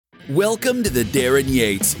Welcome to the Darryn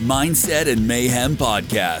Yates Mindset and Mayhem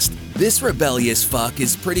Podcast. This rebellious fuck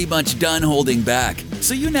is pretty much done holding back,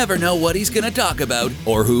 so you never know what he's going to talk about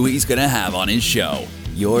or who he's going to have on his show.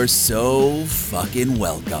 You're so fucking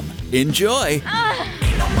welcome. Enjoy!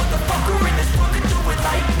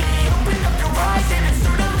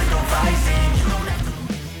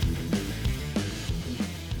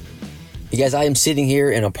 You guys, I am sitting here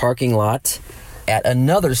in a parking lot at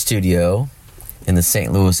another studio in the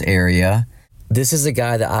St. Louis area. This is a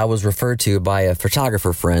guy that I was referred to by a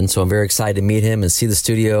photographer friend, so I'm very excited to meet him and see the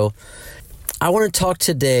studio. I want to talk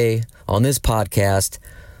today on this podcast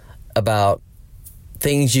about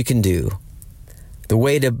things you can do, the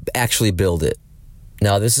way to actually build it.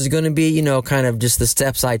 Now, this is going to be, kind of just the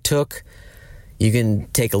steps I took. You can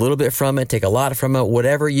take a little bit from it, take a lot from it,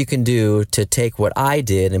 whatever you can do to take what I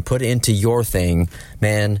did and put it into your thing.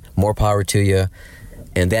 Man, more power to you.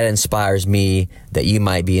 And that inspires me that you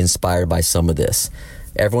might be inspired by some of this.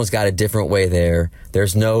 Everyone's got a different way there.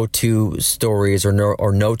 There's no two stories or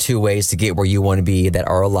no two ways to get where you want to be that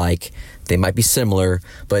are alike. They might be similar,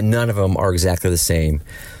 but none of them are exactly the same.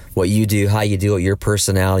 What you do, how you do it, your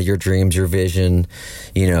personality, your dreams, your vision,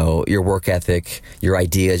 your work ethic, your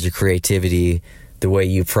ideas, your creativity, the way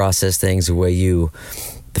you process things, the way you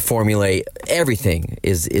formulate, everything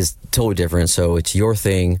is totally different. So it's your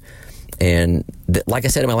thing. And like I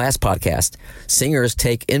said in my last podcast, singers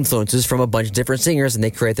take influences from a bunch of different singers and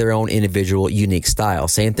they create their own individual, unique style.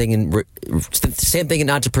 Same thing in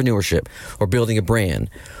entrepreneurship or building a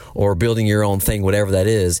brand or building your own thing, whatever that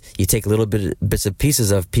is. You take a little bits and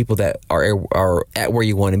pieces of people that are at where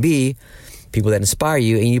you want to be, people that inspire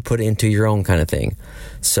you, and you put it into your own kind of thing.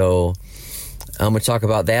 So I'm going to talk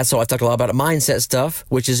about that. So I talked a lot about mindset stuff,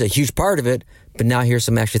 which is a huge part of it. But now here's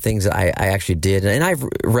some actual things that I actually did, and I've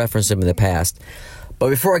referenced them in the past. But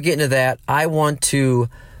before I get into that, I want to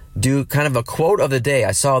do kind of a quote of the day.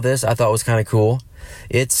 I saw this. I thought it was kind of cool.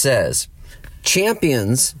 It says,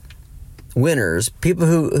 champions, winners, people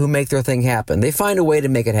who make their thing happen, they find a way to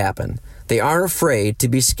make it happen. They aren't afraid to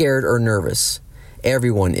be scared or nervous.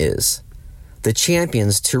 Everyone is. The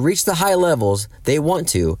champions, to reach the high levels they want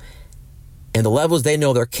to, and the levels they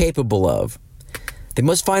know they're capable of, they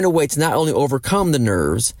must find a way to not only overcome the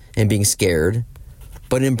nerves and being scared,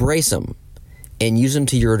 but embrace them and use them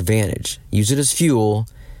to your advantage. Use it as fuel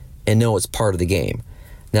and know it's part of the game.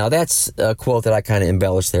 Now, that's a quote that I kind of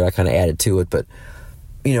embellished there. I kind of added to it. But,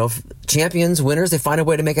 champions, winners, they find a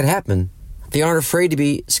way to make it happen. They aren't afraid to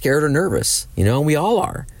be scared or nervous, and we all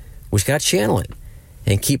are. We just got to channel it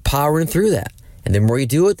and keep powering through that. And the more you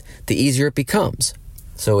do it, the easier it becomes.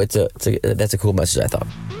 So that's a cool message, I thought.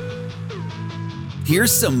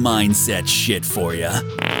 Here's some mindset shit for you.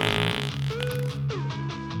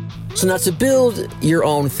 So now, to build your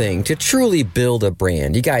own thing, to truly build a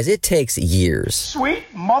brand, you guys, it takes years. Sweet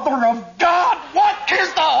mother of God, what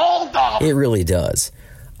is the holdup? It really does.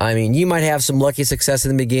 I mean, you might have some lucky success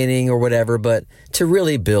in the beginning or whatever, but to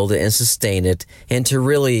really build it and sustain it and to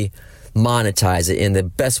really monetize it in the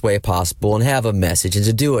best way possible and have a message and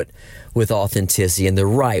to do it with authenticity in the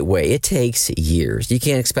right way, it takes years. You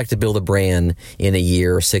can't expect to build a brand in a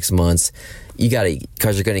year or 6 months. You got to,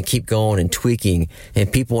 because you're going to keep going and tweaking,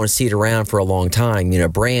 and people want to see it around for a long time.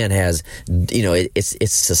 Brand has,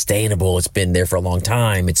 it's sustainable. It's been there for a long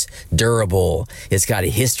time. It's durable. It's got a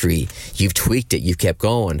history. You've tweaked it. You've kept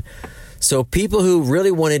going. So people who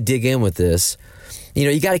really want to dig in with this,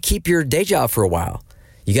 you got to keep your day job for a while.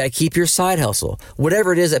 You got to keep your side hustle.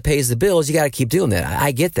 Whatever it is that pays the bills, you got to keep doing that.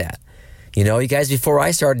 I get that. You guys, before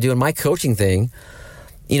I started doing my coaching thing,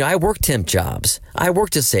 I worked temp jobs. I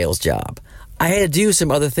worked a sales job. I had to do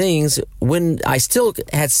some other things when I still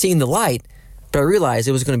had seen the light, but I realized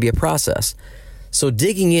it was going to be a process. So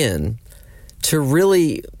digging in to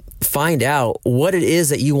really find out what it is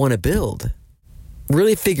that you want to build.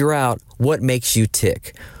 Really figure out what makes you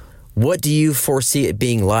tick. What do you foresee it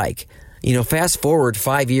being like? Fast forward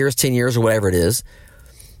 5 years, 10 years, or whatever it is,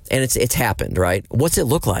 and it's happened, right? What's it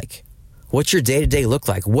look like? What's your day-to-day look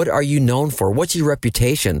like? What are you known for? What's your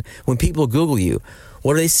reputation? When people Google you,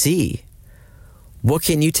 what do they see? What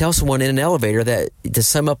can you tell someone in an elevator to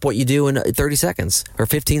sum up what you do in 30 seconds or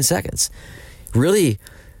 15 seconds? Really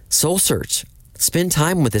soul search. Spend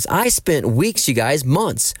time with this. I spent weeks, you guys,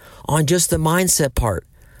 months on just the mindset part.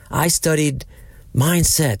 I studied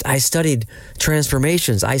mindset. I studied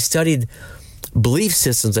transformations. I studied belief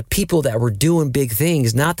systems of people that were doing big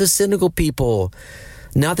things, not the cynical people,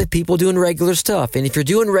 not the people doing regular stuff. And if you're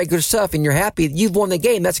doing regular stuff and you're happy, you've won the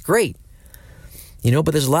game. That's great.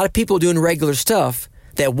 But there's a lot of people doing regular stuff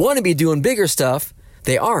that want to be doing bigger stuff.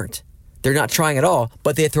 They aren't. They're not trying at all,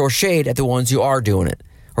 but they throw shade at the ones who are doing it.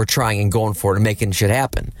 or trying and going for it and making shit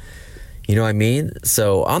happen. You know what I mean?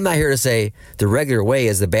 So I'm not here to say the regular way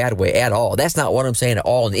is the bad way at all. That's not what I'm saying at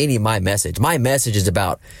all in any of my message. My message is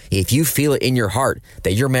about if you feel it in your heart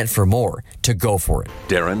that you're meant for more, to go for it.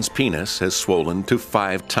 Darryn's penis has swollen to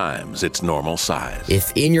 5 times its normal size.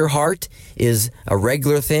 If in your heart is a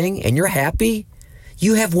regular thing and you're happy,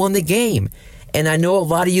 you have won the game. And I know a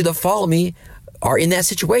lot of you that follow me are in that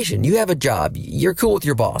situation. You have a job. You're cool with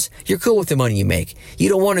your boss. You're cool with the money you make. You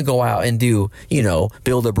don't want to go out and do,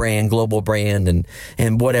 build a brand, global brand,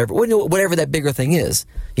 and whatever that bigger thing is.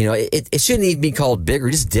 It shouldn't even be called bigger,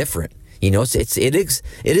 just different. It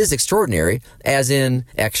is extraordinary, as in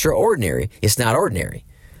extraordinary. It's not ordinary.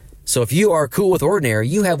 So if you are cool with ordinary,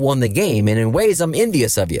 you have won the game. And in ways, I'm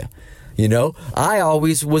envious of you. I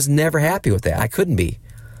always was never happy with that. I couldn't be.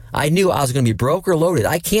 I knew I was going to be broke or loaded.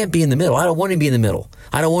 I can't be in the middle. I don't want to be in the middle.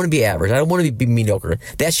 I don't want to be average. I don't want to be mediocre.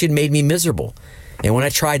 That shit made me miserable. And when I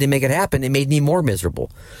tried to make it happen, it made me more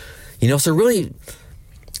miserable. So really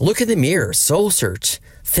look in the mirror, soul search,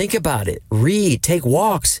 think about it, read, take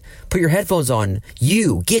walks, put your headphones on.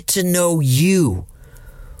 Get to know you.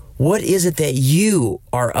 What is it that you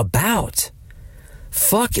are about?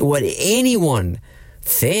 Fuck what anyone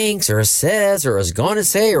thinks or says or is going to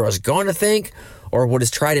say or is going to think, or what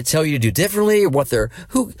is trying to tell you to do differently, or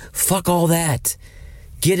fuck all that.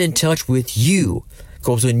 Get in touch with you.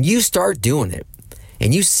 Because when you start doing it,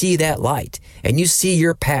 and you see that light, and you see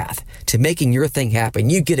your path to making your thing happen,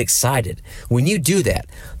 you get excited. When you do that,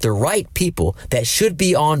 the right people that should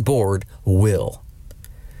be on board will.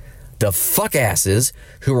 The fuck asses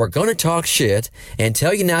who are going to talk shit and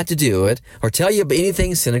tell you not to do it or tell you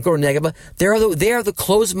anything cynical or negative, they are the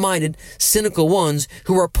closed-minded, cynical ones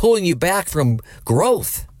who are pulling you back from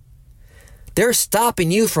growth. They're stopping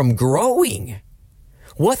you from growing.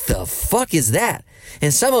 What the fuck is that?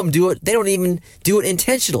 And some of them do it, they don't even do it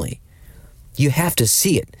intentionally. You have to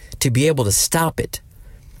see it to be able to stop it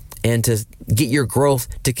and to get your growth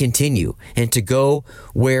to continue and to go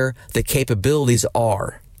where the capabilities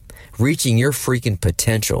are. Reaching your freaking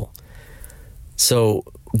potential. So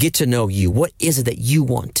get to know you. What is it that you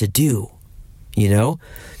want to do? I'm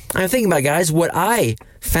thinking about, guys, what I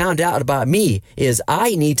found out about me is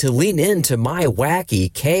I need to lean into my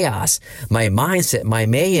wacky chaos, my mindset, my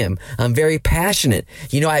mayhem. I'm very passionate.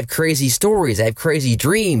 I have crazy stories. I have crazy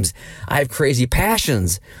dreams. I have crazy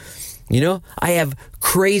passions. I have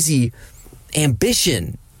crazy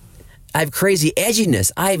ambition. I have crazy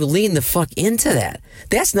edginess. I've leaned the fuck into that.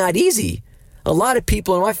 That's not easy. A lot of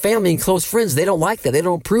people in my family and close friends, they don't like that. They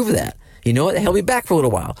don't approve of that. It held me back for a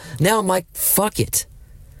little while. Now I'm like, fuck it.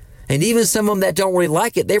 And even some of them that don't really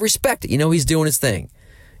like it, they respect it. He's doing his thing.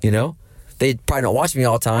 They probably don't watch me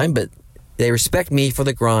all the time, but they respect me for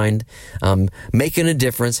the grind, making a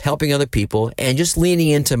difference, helping other people, and just leaning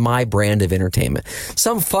into my brand of entertainment.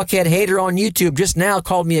 Some fuckhead hater on YouTube just now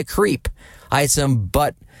called me a creep. I had some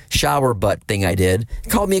shower butt thing I did.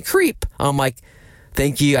 Called me a creep. I'm like,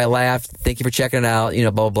 thank you. I laughed. Thank you for checking it out.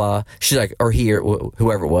 Blah, blah, blah. She's like, or he or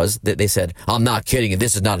whoever it was, they said, I'm not kidding.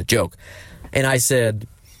 This is not a joke. And I said,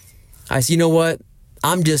 you know what?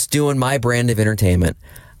 I'm just doing my brand of entertainment.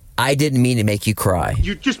 I didn't mean to make you cry.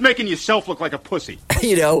 You're just making yourself look like a pussy.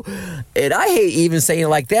 And I hate even saying it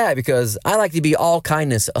like that because I like to be all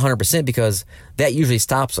kindness 100% because that usually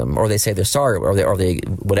stops them, or they say they're sorry, or they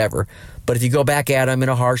whatever. But if you go back at them in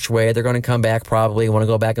a harsh way, they're going to come back probably, want to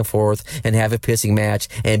go back and forth and have a pissing match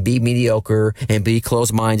and be mediocre and be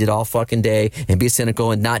closed-minded all fucking day and be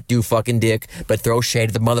cynical and not do fucking dick, but throw shade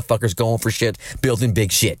at the motherfuckers going for shit, building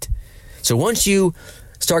big shit. So once you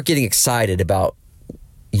start getting excited about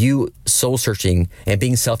you soul searching and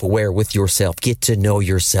being self-aware with yourself, get to know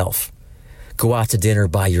yourself. Go out to dinner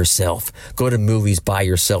by yourself. Go to movies by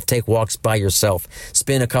yourself. Take walks by yourself.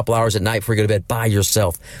 Spend a couple hours at night before you go to bed by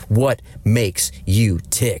yourself. What makes you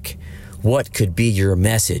tick? What could be your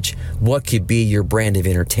message? What could be your brand of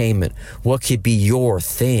entertainment? What could be your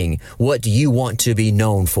thing? What do you want to be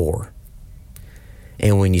known for?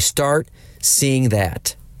 And when you start seeing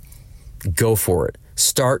that, go for it.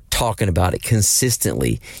 Start talking about it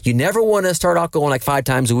consistently. You never want to start out going like 5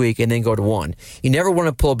 times a week and then go to 1. You never want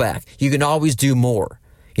to pull back. You can always do more.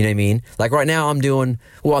 You know what I mean? Like right now I'm doing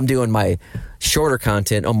my shorter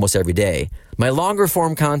content almost every day. My longer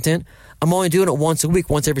form content, I'm only doing it once a week,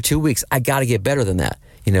 once every 2 weeks. I got to get better than that,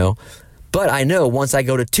 But I know once I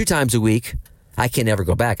go to 2 times a week, I can never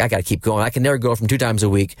go back. I got to keep going. I can never go from 2 times a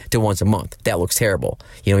week to once a month. That looks terrible.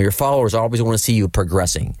 Your followers always want to see you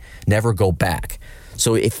progressing. Never go back.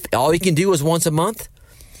 So if all you can do is once a month,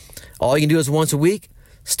 all you can do is once a week,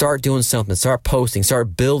 start doing something. Start posting.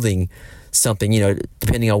 Start building something,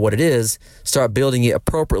 depending on what it is, start building it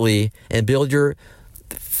appropriately and build your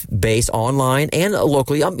base online and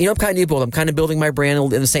locally. I'm kind of new both. I'm kind of building my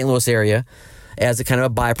brand in the St. Louis area as a kind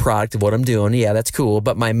of a byproduct of what I'm doing. Yeah, that's cool.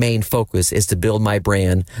 But my main focus is to build my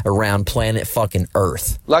brand around planet fucking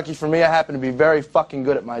Earth. Lucky for me, I happen to be very fucking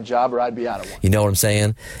good at my job, or I'd be out of one. You know what I'm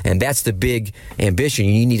saying? And that's the big ambition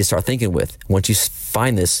you need to start thinking with. Once you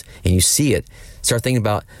find this and you see it, start thinking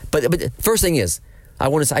about. But the first thing is, I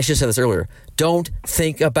should have said this earlier. Don't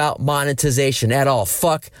think about monetization at all.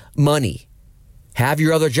 Fuck money. Have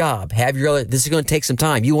your other job. This is going to take some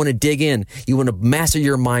time. You want to dig in. You want to master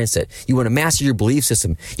your mindset. You want to master your belief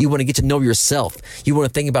system. You want to get to know yourself. You want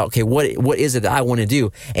to think about, okay, what is it that I want to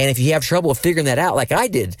do? And if you have trouble figuring that out, like I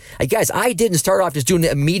did, guys, I didn't start off just doing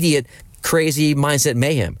the immediate crazy mindset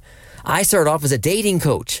mayhem. I started off as a dating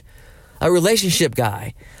coach, a relationship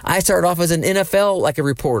guy. I started off as an NFL, like a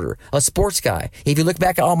reporter, a sports guy. If you look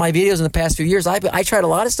back at all my videos in the past few years, I tried a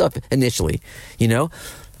lot of stuff initially,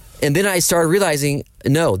 And then I started realizing,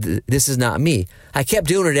 no, this is not me. I kept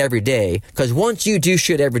doing it every day, because once you do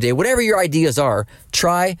shit every day, whatever your ideas are,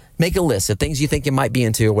 make a list of things you think you might be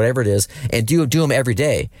into, or whatever it is, and do them every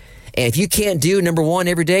day. And if you can't do number 1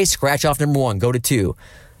 every day, scratch off number 1, go to 2.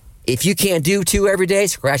 If you can't do 2 every day,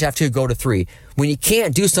 scratch off 2, go to 3. When you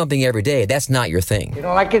can't do something every day, that's not your thing. You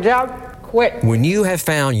don't like your job? Quit. When you have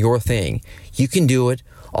found your thing, you can do it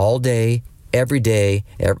all day, every day.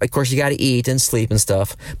 Of course, you got to eat and sleep and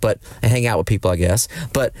stuff, and hang out with people, I guess.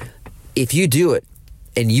 But if you do it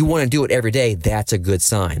and you want to do it every day, that's a good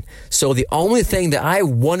sign. So the only thing that I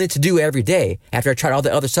wanted to do every day, after I tried all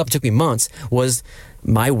the other stuff, it took me months, was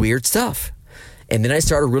my weird stuff. And then I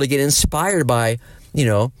started really getting inspired by,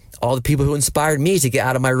 all the people who inspired me to get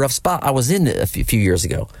out of my rough spot I was in a few years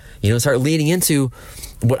ago. Start leading into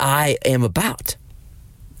what I am about.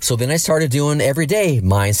 So then I started doing every day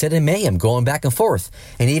mindset and mayhem, going back and forth.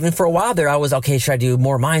 And even for a while there, I was, okay, should I do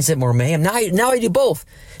more mindset, more mayhem? Now I do both.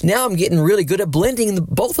 Now I'm getting really good at blending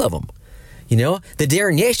both of them. The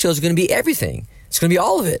Darryn Yates show is going to be everything. It's going to be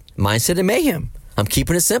all of it, mindset and mayhem. I'm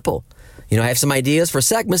keeping it simple. I have some ideas for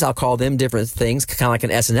segments. I'll call them different things, kind of like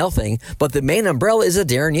an SNL thing. But the main umbrella is a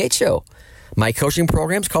Darryn Yates show. My coaching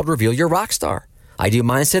program is called Reveal Your Rockstar. I do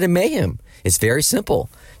mindset and mayhem. It's very simple.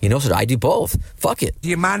 So I do both. Fuck it. Do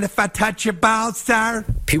you mind if I touch your balls, sir?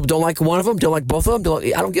 People don't like one of them, don't like both of them.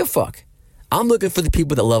 I don't give a fuck. I'm looking for the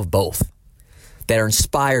people that love both, that are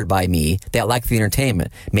inspired by me, that like the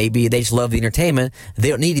entertainment. Maybe they just love the entertainment. They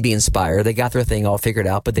don't need to be inspired. They got their thing all figured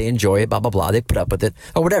out, but they enjoy it, blah, blah, blah. They put up with it,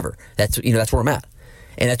 or whatever. That's where I'm at.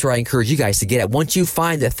 And that's where I encourage you guys to get at. Once you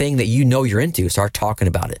find the thing that you're into, start talking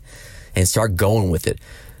about it and start going with it.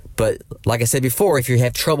 But like I said before, if you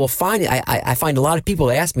have trouble finding it, I find a lot of people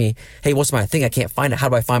that ask me, hey, what's my thing? I can't find it. How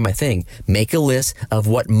do I find my thing? Make a list of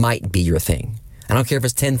what might be your thing. I don't care if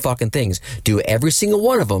it's 10 fucking things. Do every single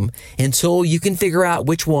one of them until you can figure out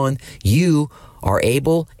which one you are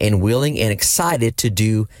able and willing and excited to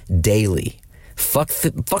do daily.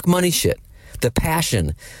 Fuck money shit. The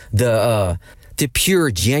passion, the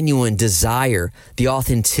pure, genuine desire, the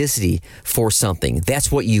authenticity for something.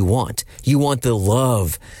 That's what you want. You want the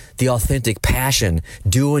love, the authentic passion,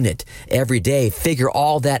 doing it every day. Figure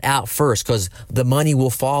all that out first, because the money will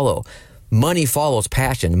follow. Money follows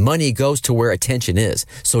passion. Money goes to where attention is.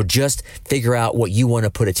 So just figure out what you want to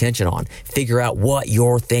put attention on. Figure out what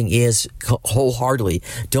your thing is wholeheartedly.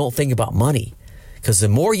 Don't think about money. Because the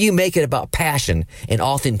more you make it about passion and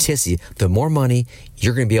authenticity, the more money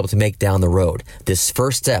you're going to be able to make down the road. This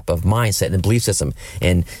first step of mindset and belief system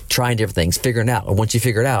and trying different things, figuring it out. And once you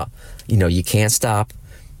figure it out, you can't stop.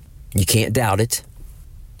 You can't doubt it.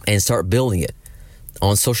 And start building it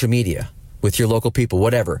on social media, with your local people,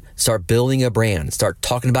 whatever. Start building a brand. Start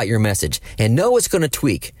talking about your message. And know it's going to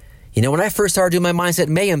tweak. When I first started doing my mindset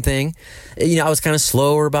mayhem thing, I was kind of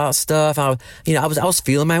slower about stuff. I was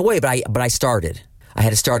feeling my way, but I started. I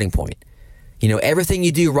had a starting point. Everything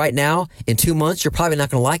you do right now, in 2 months, you're probably not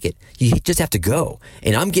going to like it. You just have to go.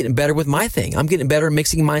 And I'm getting better with my thing. I'm getting better at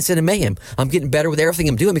mixing mindset and mayhem. I'm getting better with everything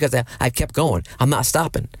I'm doing because I've kept going. I'm not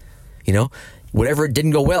stopping. Whatever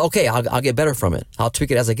didn't go well, okay, I'll get better from it. I'll tweak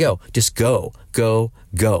it as I go. Just go,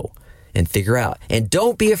 and figure out. And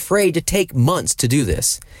don't be afraid to take months to do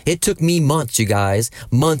this. It took me months, you guys,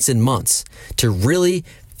 months and months, to really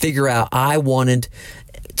figure out I wanted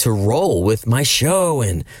to roll with my show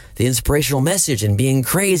and the inspirational message and being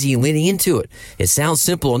crazy and leaning into it. It sounds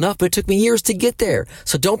simple enough, but it took me years to get there.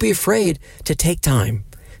 So don't be afraid to take time.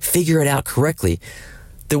 Figure it out correctly.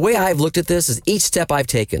 The way I've looked at this is each step I've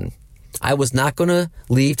taken, I was not going to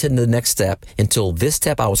leave to the next step until this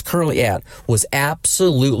step I was currently at was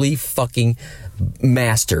absolutely fucking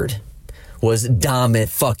mastered. was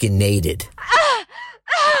dominated.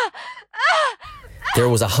 There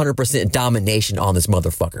was 100% domination on this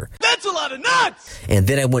motherfucker. That's a lot of nuts! And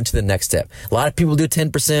then I went to the next step. A lot of people do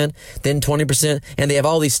 10%, then 20%, and they have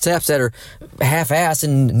all these steps that are half-assed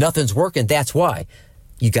and nothing's working. That's why.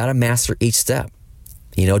 You got to master each step.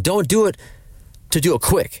 You know, don't do it to do it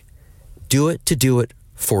quick. Do it to do it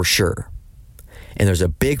for sure. And there's a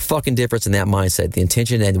big fucking difference in that mindset, the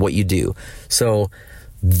intention and what you do. So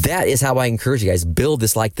that is how I encourage you guys. Build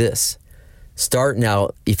this like this. Start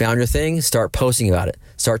now. You found your thing. Start posting about it.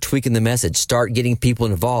 Start tweaking the message. Start getting people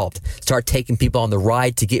involved. Start taking people on the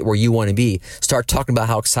ride to get where you want to be. Start talking about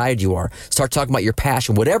how excited you are. Start talking about your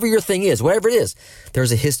passion. Whatever your thing is, whatever it is,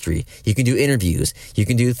 there's a history. You can do interviews. You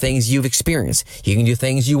can do things you've experienced. You can do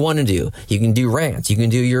things you want to do. You can do rants. You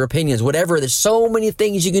can do your opinions, whatever. There's so many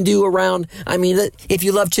things you can do around. I mean, if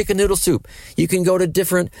you love chicken noodle soup, you can go to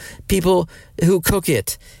different people who cook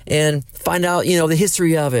it and find out, you know, the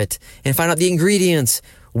history of it and find out the ingredients.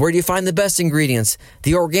 Where do you find the best ingredients?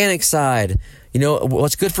 The organic side. You know,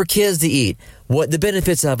 what's good for kids to eat? What the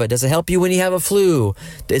benefits of it? Does it help you when you have a flu?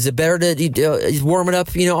 Is it better to warm it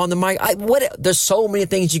up, you know, on the mic? There's so many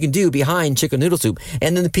things you can do behind chicken noodle soup.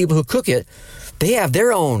 And then the people who cook it, they have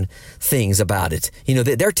their own things about it. You know,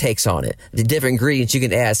 their takes on it. The different ingredients you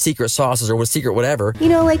can add, secret sauces or secret whatever. You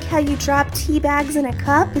know, like how you drop tea bags in a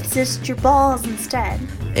cup? It's just your balls instead.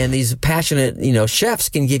 And these passionate, you know, chefs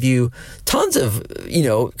can give you tons of, you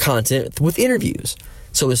know, content with interviews.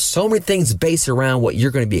 So there's so many things based around what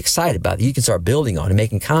you're going to be excited about that you can start building on and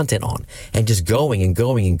making content on and just going and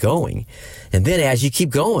going and going. And then as you keep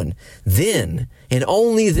going, then and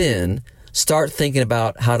only then start thinking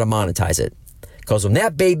about how to monetize it. Because when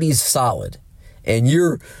that baby's solid and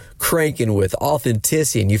you're cranking with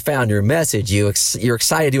authenticity and you found your message, you're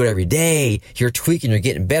excited to do it every day, you're tweaking, you're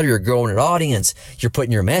getting better, you're growing an audience, you're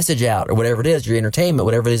putting your message out or whatever it is, your entertainment,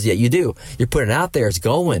 whatever it is that you do, you're putting it out there, it's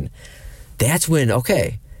going. That's when,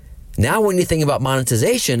 okay, now when you think about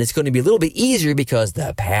monetization, it's going to be a little bit easier because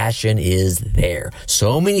the passion is there.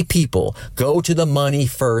 So many people go to the money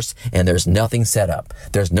first and there's nothing set up.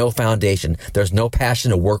 There's no foundation. There's no passion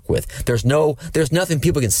to work with. There's nothing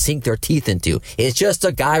people can sink their teeth into. It's just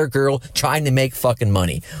a guy or girl trying to make fucking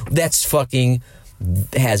money. That's fucking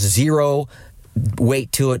has zero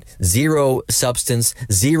weight to it, zero substance,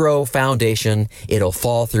 zero foundation. It'll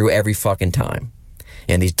fall through every fucking time.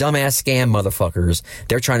 And these dumbass scam motherfuckers,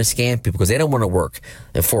 they're trying to scam people because they don't want to work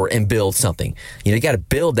and build something. You know, you got to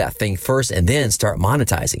build that thing first and then start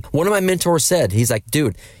monetizing. One of my mentors said, he's like,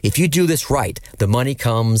 dude, if you do this right, the money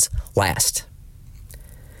comes last.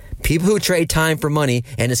 People who trade time for money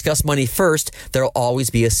and discuss money first, there'll always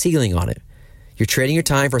be a ceiling on it. You're trading your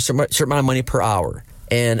time for a certain amount of money per hour.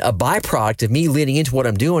 And a byproduct of me leading into what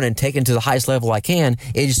I'm doing and taking to the highest level I can,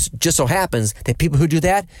 it just so happens that people who do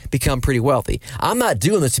that become pretty wealthy. I'm not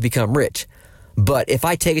doing this to become rich. But if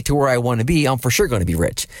I take it to where I want to be, I'm for sure going to be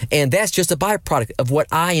rich. And that's just a byproduct of what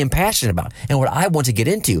I am passionate about and what I want to get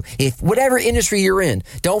into. If whatever industry you're in,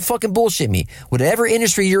 don't fucking bullshit me. Whatever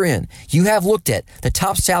industry you're in, you have looked at the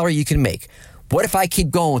top salary you can make. What if I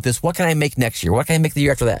keep going with this? What can I make next year? What can I make the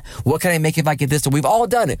year after that? What can I make if I get this? So we've all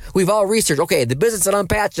done it. We've all researched. Okay, the business that I'm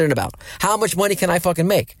passionate about. How much money can I fucking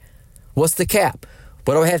make? What's the cap?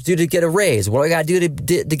 What do I have to do to get a raise? What do I got to do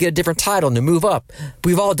to get a different title and to move up?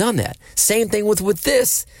 We've all done that. Same thing with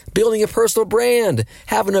this. Building a personal brand.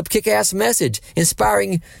 Having a kick-ass message.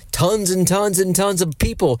 Inspiring tons and tons and tons of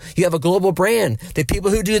people. You have a global brand. The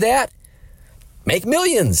people who do that make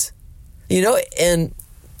millions. You know, and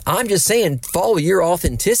I'm just saying, follow your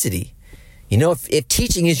authenticity. You know, if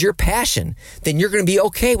teaching is your passion, then you're going to be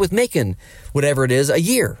okay with making whatever it is a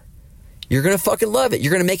year. You're going to fucking love it. You're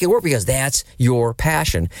going to make it work because that's your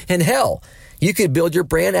passion. And hell, you could build your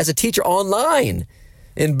brand as a teacher online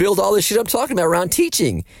and build all this shit I'm talking about around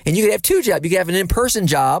teaching. And you could have two jobs. You could have an in-person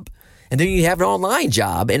job and then you have an online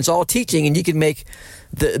job and it's all teaching and you can make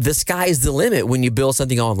the sky's the limit when you build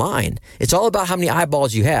something online. It's all about how many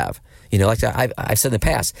eyeballs you have. You know, like I've said in the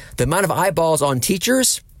past, the amount of eyeballs on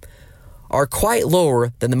teachers are quite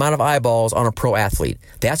lower than the amount of eyeballs on a pro athlete.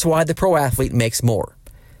 That's why the pro athlete makes more.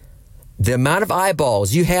 The amount of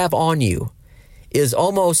eyeballs you have on you is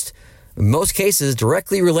almost, in most cases,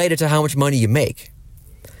 directly related to how much money you make.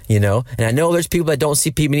 You know, and I know there's people that don't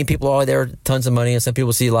see many people out there, tons of money, and some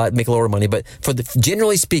people see a lot, make a lower money. But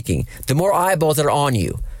generally speaking, the more eyeballs that are on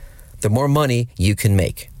you, the more money you can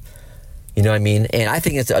make. You know what I mean? And I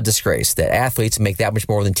think it's a disgrace that athletes make that much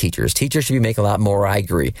more than teachers. Teachers should be making a lot more, I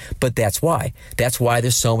agree. But that's why. That's why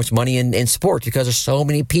there's so much money in sports, because there's so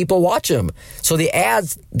many people watch them. So the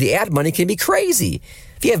ad money can be crazy.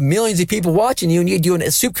 If you have millions of people watching you and you're doing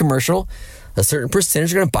a soup commercial, a certain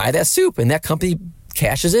percentage are going to buy that soup, and that company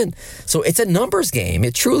cashes in. So it's a numbers game.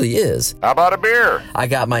 It truly is. How about a beer? I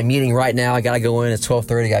got my meeting right now. I got to go in at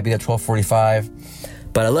 12:30. I got to be at 12:45.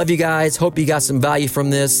 But I love you guys. Hope you got some value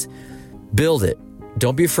from this. Build it.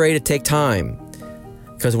 Don't be afraid to take time.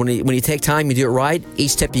 Because when you take time, you do it right,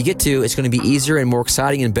 each step you get to, it's going to be easier and more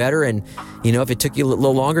exciting and better. And, if it took you a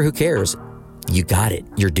little longer, who cares? You got it.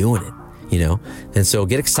 You're doing it, And so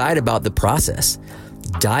get excited about the process.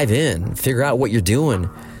 Dive in. Figure out what you're doing.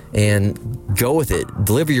 And go with it.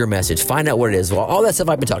 Deliver your message. Find out what it is. Well, all that stuff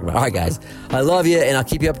I've been talking about. All right, guys. I love you, and I'll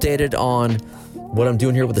keep you updated on what I'm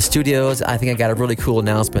doing here with the studios. I think I got a really cool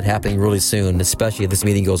announcement happening really soon, especially if this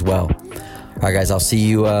meeting goes well. All right, guys. I'll see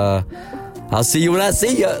you when I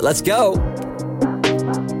see you. Let's go.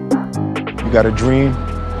 You got a dream.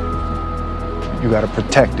 You got to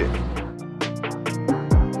protect it.